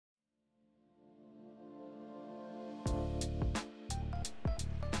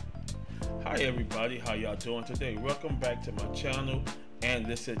Hi everybody, how y'all doing today? Welcome back to my channel, and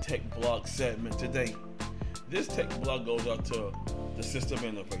this is a tech blog segment today. This tech blog goes out to the system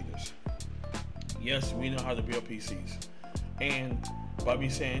innovators. Yes, we know how to build PCs, and by me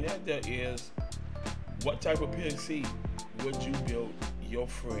saying that, there is, what type of PC would you build your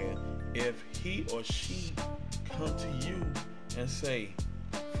friend if he or she come to you and say,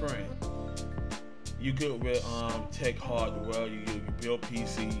 friend, you good with tech hardware, you build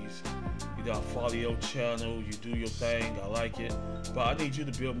PCs, you got follow your channel, you do your thing, I like it, but I need you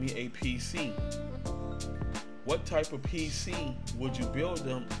to build me a PC. What type of PC would you build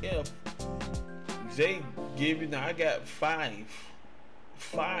them if they give you, now I got five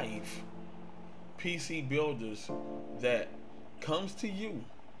PC builders that comes to you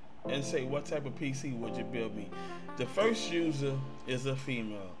and say, what type of PC would you build me? The first user is a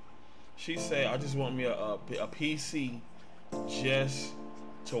female. She said, I just want me a PC just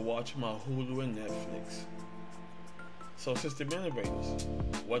to watch my Hulu and Netflix. So system innovators,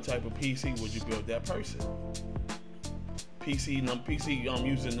 what type of PC would you build that person? PC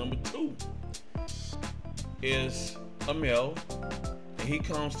user number 2 is a male, and he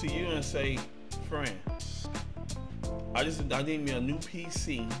comes to you and say, friend, I need me a new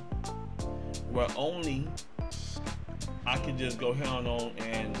PC where only I can just go ahead on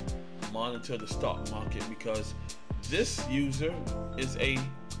and monitor the stock market, because this user is a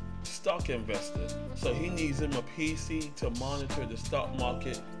stock investor, so he needs him a PC to monitor the stock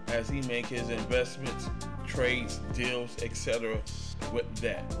market as he make his investments, trades, deals, etc. with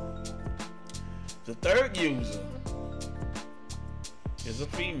that. The third user is a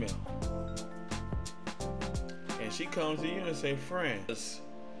female, and she comes to you and say, friend,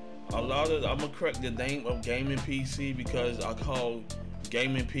 I'm gonna correct the name of gaming PC, because I call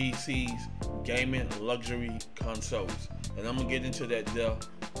gaming PCs gaming luxury consoles, and I'm gonna get into that there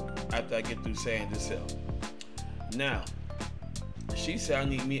after I get through saying this out. Now, she said I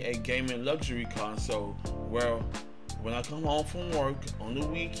need me a gaming luxury console where when I come home from work on the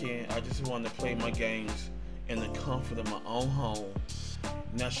weekend, I just want to play my games in the comfort of my own home.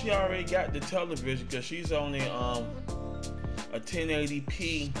 Now, she already got the television, because she's on a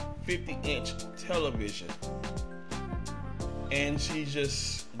 1080p 50-inch television, and she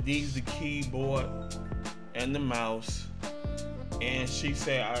just needs the keyboard and the mouse. And she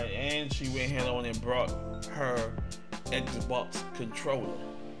said, and she went ahead on and brought her Xbox controller.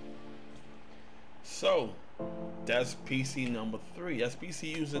 So that's PC number 3. That's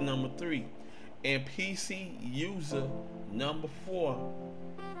PC user number 3. And PC user number 4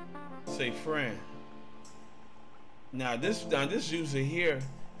 say, friend. Now this user here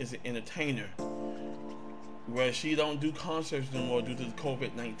is an entertainer, where she don't do concerts no more due to the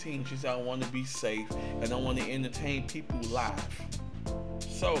COVID-19. She said, I want to be safe and I want to entertain people live.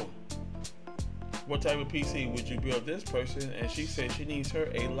 So, what type of PC would you build this person? And she said she needs her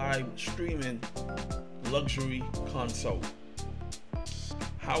a live streaming luxury console.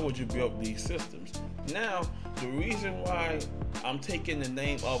 How would you build these systems? Now, the reason why I'm taking the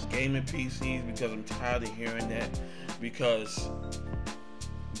name of gaming PCs, because I'm tired of hearing that, because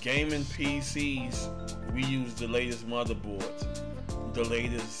gaming PCs, we use the latest motherboards, the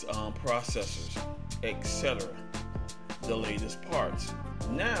latest processors, etc., the latest parts.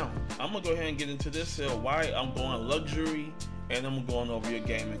 Now, I'm gonna go ahead and get into this why I'm going luxury, and I'm going over your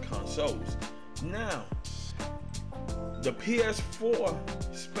gaming consoles. Now, the PS4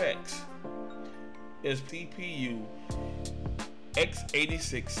 specs is CPU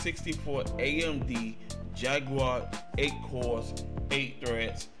x86 64 AMD Jaguar 8 cores, 8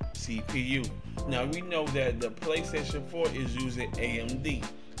 threads CPU. Now we know that the PlayStation 4 is using AMD.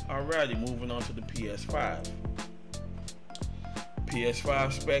 Alrighty, moving on to the PS5.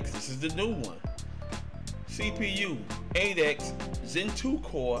 PS5 specs, this is the new one. CPU 8X Zen 2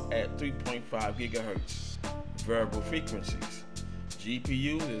 core at 3.5 GHz. Variable frequencies.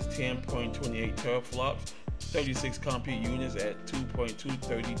 GPU is 10.28 teraflops, 36 compute units at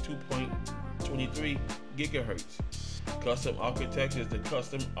 2.232.23 GHz. Custom architecture is the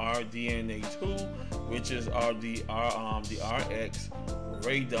custom RDNA 2, which is the RX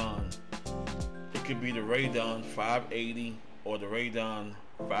Radeon. It could be the Radeon 580 or the Radeon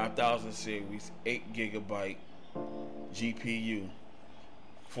 5000 series, 8 GB GPU,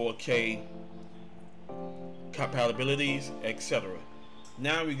 4K compatibilities, etc.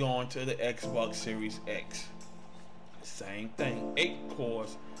 Now we go on to the Xbox Series X. Same thing, 8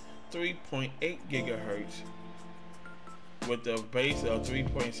 cores, 3.8 GHz. with the base of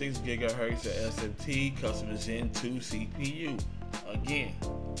 3.6 GHz of SMT custom Zen 2 CPU. Again,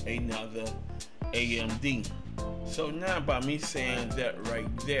 another AMD. So now by me saying that right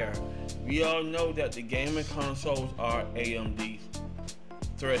there, We all know that the gaming consoles are AMD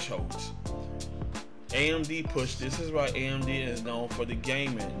thresholds. AMD push. This is why AMD is known for the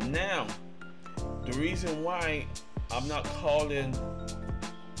gaming. Now, the reason why I'm not calling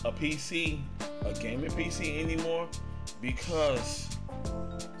a PC a gaming PC anymore, because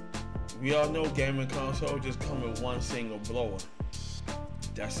we all know gaming console just come with one single blower.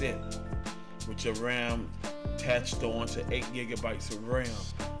 That's it. With your RAM attached on to 8 gigabytes of RAM.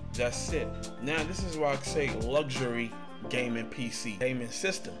 That's it. Now this is why I say luxury gaming PC, gaming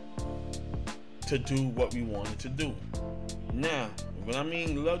system, to do what we wanted to do. Now, when I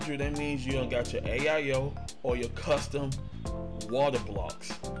mean luxury, that means you don't got your AIO or your custom water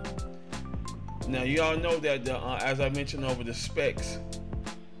blocks. Now you all know that as I mentioned over the specs,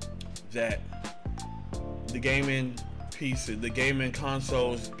 that the gaming PC, the gaming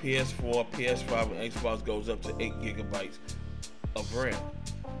consoles, PS4, PS5, and Xbox goes up to 8 gigabytes of RAM.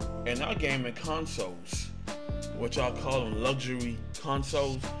 And our gaming consoles, which I call them luxury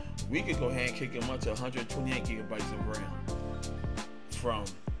consoles, we could go ahead and kick them up to 128 gigabytes of RAM. From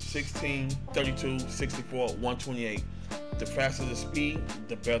 16, 32, 64, 128. The faster the speed,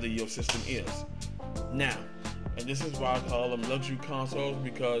 the better your system is. Now, and this is why I call them luxury consoles,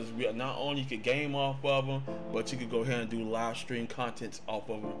 because we not only could game off of them, but you could go ahead and do live stream contents off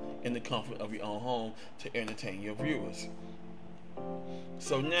of them in the comfort of your own home to entertain your viewers.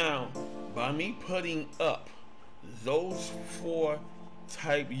 So now, by me putting up those 4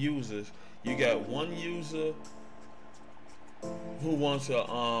 type users, you got one user who wants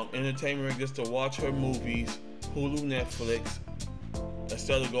a entertainment just to watch her movies, Hulu, Netflix,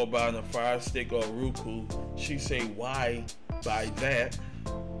 instead of go buying a Fire Stick or a Roku. She say, why buy that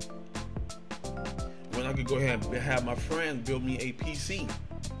when I could go ahead and have my friend build me a PC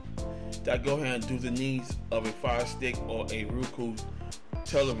that go ahead and do the needs of a Fire Stick or a Roku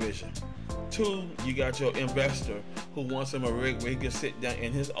television. 2, you got your investor who wants him a rig where he can sit down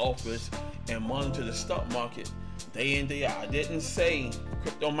in his office and monitor the stock market day in, day out. I didn't say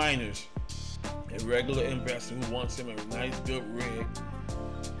crypto miners. A regular investor who wants him a nice good rig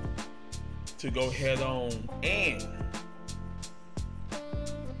to go head on and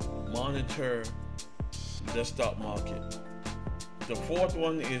monitor the stock market. The 4th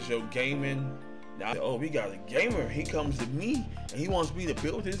one is your gaming. Now, oh, we got a gamer. He comes to me and he wants me to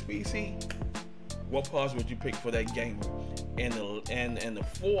build his PC. What parts would you pick for that gamer? And the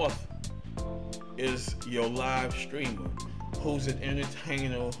 4th is your live streamer, who's an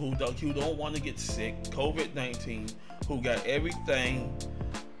entertainer, who don't want to get sick, COVID-19, who got everything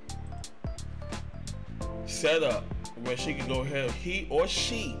set up where she could go ahead, he or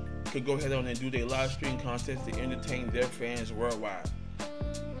she could go ahead on and do their live stream contests to entertain their fans worldwide.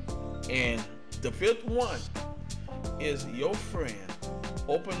 And the 5th one is your friend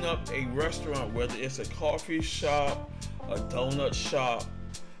open up a restaurant, whether it's a coffee shop, a donut shop,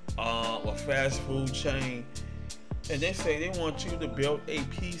 a fast food chain, and they say they want you to build a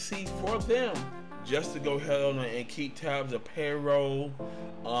PC for them just to go ahead on and keep tabs of payroll,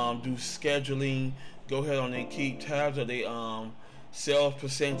 do scheduling, go ahead on and keep tabs of their sales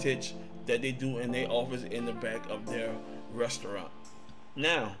percentage that they do in their office in the back of their restaurant.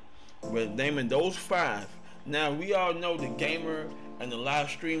 Now, we're naming those 5. Now, we all know the gamer and the live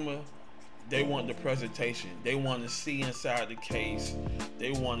streamer, they want the presentation. They want to see inside the case.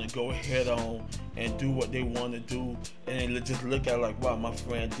 They want to go ahead on and do what they want to do, and then just look at it like, wow, my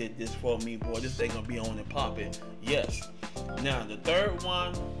friend did this for me, boy, this thing gonna be on and popping. Yes. Now the 3rd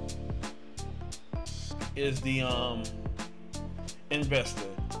one is the investor.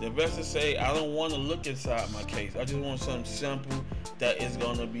 The investor say, I don't want to look inside my case. I just want something simple that is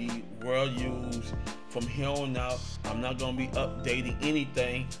gonna be well used from here on out. I'm not gonna be updating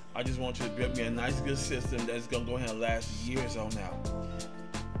anything. I just want you to build me a nice good system that's gonna go ahead and last years on out.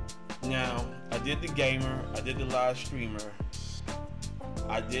 Now, I did the gamer, I did the live streamer,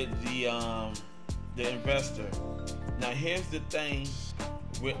 I did the investor. Now here's the thing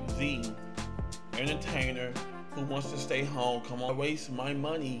with the entertainer who wants to stay home. Come on, waste my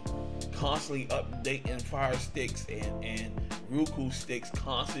money constantly updating Fire Sticks and Roku sticks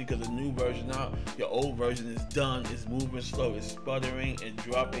constantly because the new version out, your old version is done, it's moving slow, it's sputtering and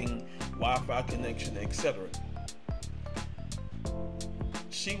dropping Wi-Fi connection, etc.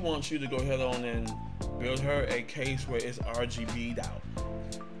 She wants you to go ahead on and build her a case where it's RGB'd out.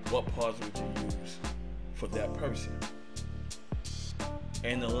 What parts would you use for that person?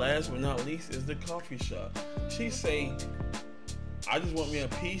 And the last but not least is the coffee shop. She say, I just want me a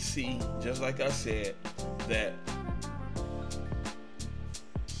PC, just like I said, that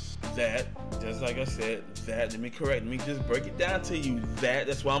that, just like I said, that, let me just break it down to you,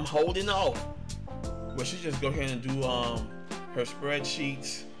 that's why I'm holding off. But she just go ahead and do her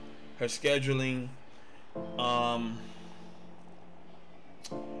spreadsheets, her scheduling,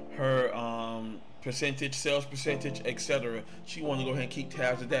 her percentage, sales percentage, etc. She want to go ahead and keep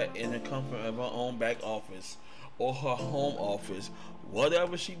tabs of that in the comfort of her own back office or her home office.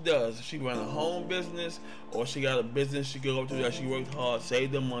 Whatever she does, she run a home business or she got a business she go to that she worked hard,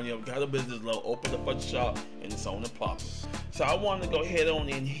 saved the money up, got a business loan, opened up a shop, and it's on the popping. So I want to go ahead on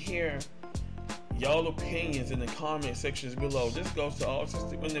in here y'all opinions in the comment sections below. This goes to all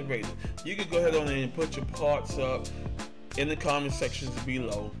system integrators. You can go ahead on and put your parts up in the comment sections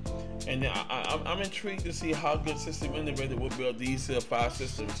below. And I'm intrigued to see how good system integrator will build these 5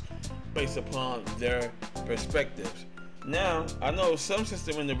 systems based upon their perspectives. Now, I know some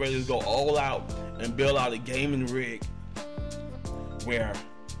system integrators go all out and build out a gaming rig where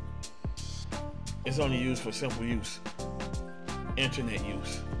it's only used for simple use, internet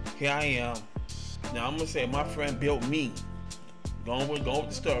use. Here I am. Now I'm gonna say my friend built me. Going with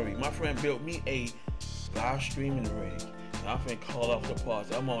the story. My friend built me a live streaming rig. And I'm finna call off the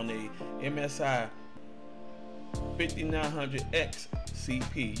parts. I'm on a MSI 5900X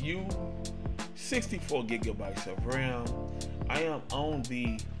CPU, 64 gigabytes of RAM. I am on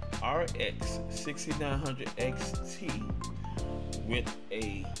the RX 6900 XT with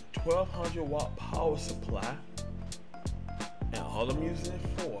a 1200 watt power supply, and all I'm using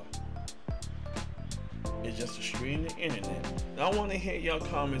it for is just to stream the internet. Now I want to hear y'all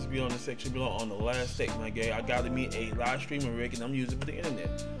comments below in the section below on the last statement I gave. I got me a live streaming rig and I'm using it for the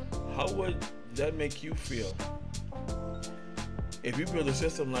internet. How would that make you feel? If you build a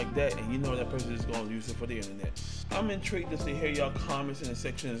system like that and you know that person is going to use it for the internet. I'm intrigued to hear y'all comments in the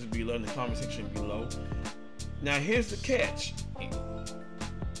sections below, in the comment section below. Now here's the catch.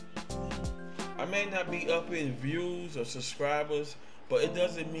 I may not be up in views or subscribers, but it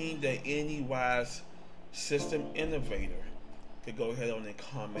doesn't mean that any wise system innovator could go ahead on and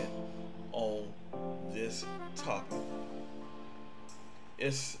comment on this topic.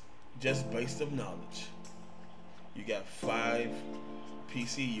 It's just based of knowledge. You got 5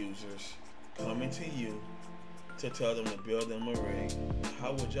 PC users coming to you to tell them to build them a rig.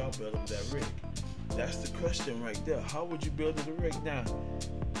 How would y'all build them that rig? That's the question right there. How would you build the rig? Now,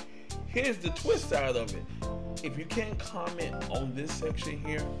 here's the twist side of it. If you can't comment on this section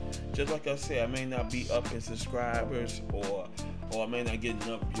here, just like I said, I may not be up in subscribers or I may not get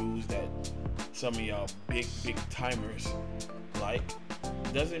enough views that some of y'all big timers like.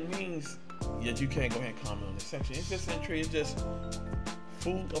 Doesn't mean that you can't go ahead and comment on this section. It's just entry. It's just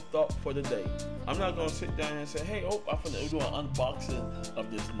food of thought for the day. I'm not gonna sit down and say, hey, I'm gonna do an unboxing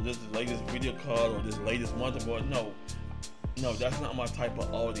of this latest video card or this latest motherboard. No, that's not my type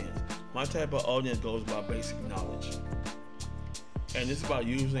of audience. My type of audience goes by basic knowledge. And it's about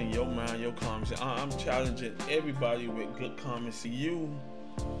using your mind, your comments. I'm challenging everybody with good comments to you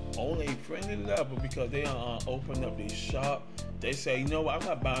on a friendly level because they open up their shop. They say, you know what, I'm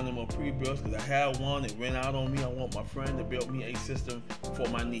not buying them on pre-builds because I had one, it ran out on me. I want my friend to build me a system for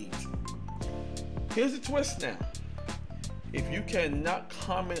my needs. Here's the twist now. If you cannot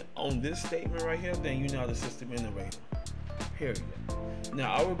comment on this statement right here, then you're not a system innovator. Period.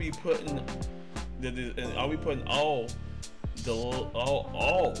 Now I will be putting all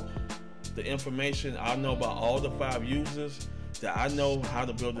the information I know about all the 5 users that I know how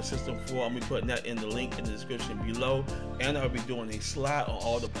to build the system for. I'm be putting that in the link in the description below, and I'll be doing a slide on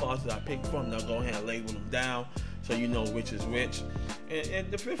all the parts that I picked from. Now go ahead and label them down so you know which is which,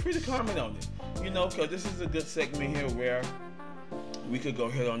 and feel free to comment on it. You know, because this is a good segment here where we could go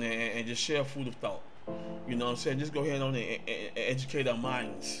ahead on there and just share food of thought. You know what I'm saying? Just go ahead on and educate our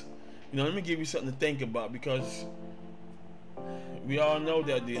minds. You know, let me give you something to think about, because we all know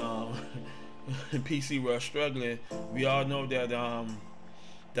that the PC world struggling. We all know that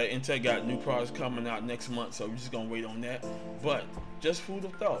that Intel got new products coming out next month, so we're just gonna wait on that. But just food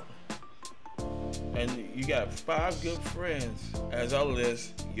of thought. And you got 5 good friends as our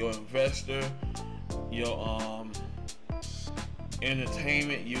list. Your investor, your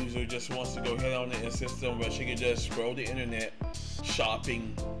entertainment user just wants to go ahead on the system where she can just scroll the internet,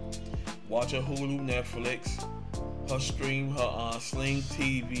 shopping, watch her Hulu, Netflix, her stream, her Sling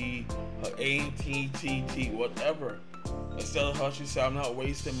TV, her AT&T, whatever. Instead of her, she said, I'm not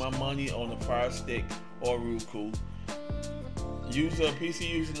wasting my money on a Fire Stick or Roku. User PC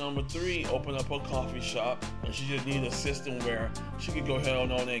user number 3 open up her coffee shop, and she just need a system where she could go ahead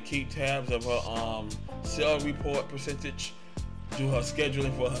on and keep tabs of her sale report percentage, do her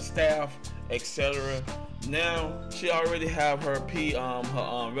scheduling for her staff, etc. Now she already have her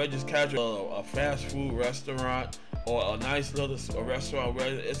registered casual, a fast food restaurant or a nice little restaurant where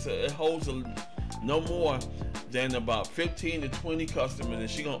it holds no more than about 15 to 20 customers, and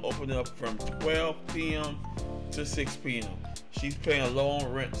she gonna open up from 12 p.m. to 6 p.m. She's paying low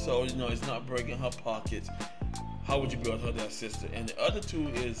on rent, so you know it's not breaking her pockets. How would you build her that sister? And the other two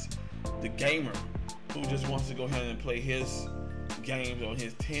is the gamer who just wants to go ahead and play his games on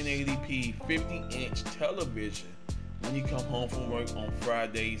his 1080p 50-inch television when you come home from work on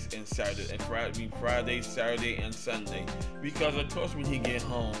Fridays and Saturdays, and Friday, Saturday, and Sunday. Because of course when he get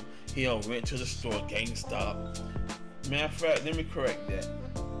home, he'll rent to the store, GameStop. Matter of fact, let me correct that.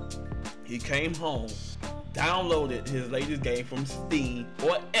 He came home, downloaded his latest game from Steam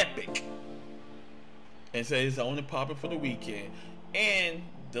or Epic, and said it's only popping for the weekend. And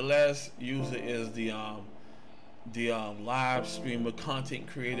the last user is the live streamer content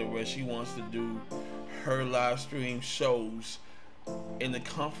creator, where she wants to do her live stream shows in the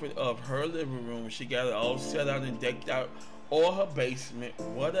comfort of her living room. She got it all set out and decked out, or her basement,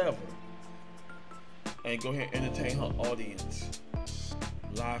 whatever, and go ahead and entertain her audience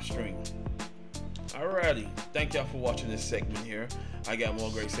live stream. Alrighty, thank y'all for watching this segment here. I got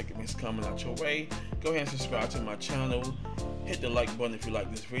more great segments coming out your way. Go ahead and subscribe to my channel. Hit the like button if you like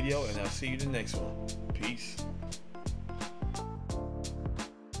this video, and I'll see you in the next one. Peace.